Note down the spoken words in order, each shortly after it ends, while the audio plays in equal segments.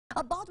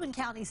A Baldwin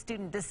County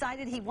student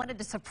decided he wanted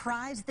to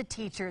surprise the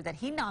teacher that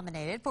he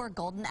nominated for a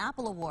Golden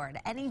Apple Award,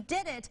 and he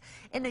did it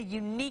in a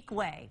unique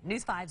way.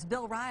 News 5's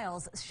Bill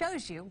Riles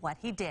shows you what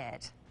he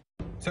did.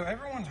 So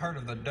everyone's heard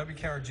of the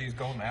WKRG's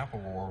Golden Apple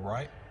Award,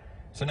 right?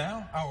 So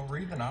now I will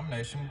read the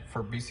nomination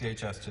for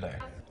BCHS today.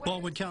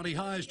 Baldwin County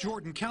High's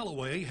Jordan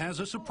Callaway has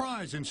a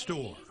surprise in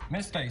store.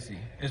 Miss Stacy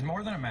is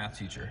more than a math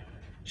teacher.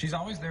 She's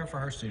always there for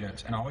her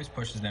students and always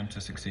pushes them to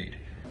succeed.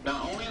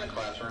 Not only in the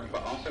classroom,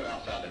 but also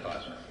outside the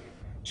classroom.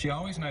 She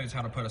always knows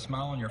how to put a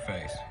smile on your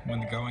face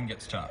when the going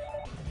gets tough.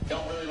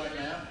 Don't really like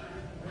math?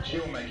 She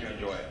will make you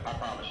enjoy it, I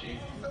promise you.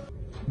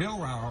 Bill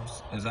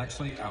Riles is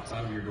actually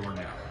outside of your door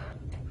now.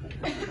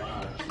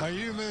 Are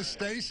you Miss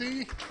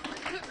Stacy?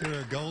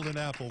 You're a Golden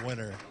Apple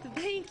winner.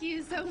 Thank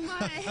you so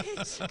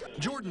much.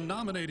 Jordan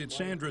nominated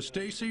Sandra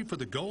Stacy for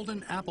the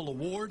Golden Apple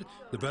Award.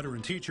 The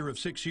veteran teacher of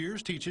 6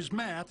 years teaches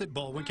math at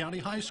Baldwin County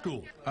High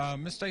School.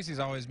 Miss Stacy's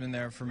always been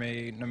there for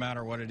me, no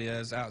matter what it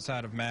is,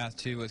 outside of math,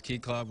 too, with Key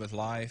Club, with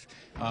life.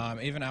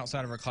 Even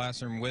outside of her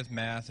classroom with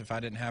math, if I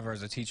didn't have her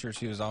as a teacher,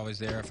 she was always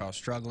there if I was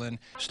struggling.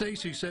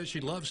 Stacy says she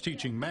loves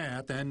teaching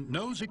math and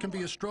knows it can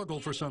be a struggle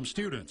for some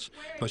students.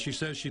 But she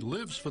says she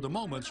lives for the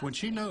moments when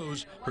she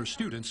knows her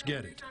students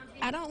get it.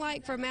 I don't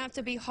like for math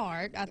to be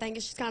hard. I think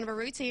it's just kind of a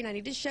routine. I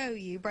need to show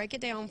you, break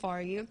it down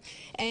for you.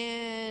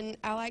 And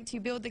I like to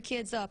build the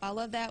kids up. I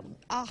love that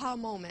aha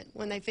moment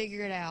when they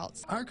figure it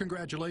out. Our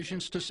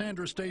congratulations to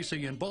Sandra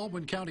Stacy in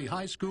Baldwin County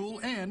High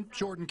School and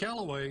Jordan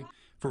Callaway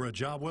for a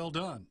job well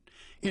done.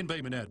 In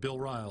Bay Minette, Bill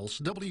Riles,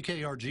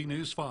 WKRG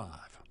News 5.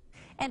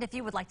 And if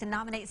you would like to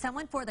nominate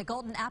someone for the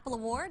Golden Apple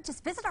Award,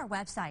 just visit our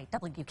website,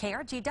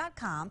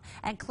 WKRG.com,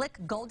 and click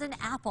Golden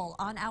Apple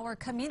on our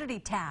Community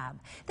tab.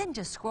 Then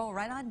just scroll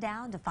right on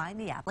down to find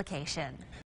the application.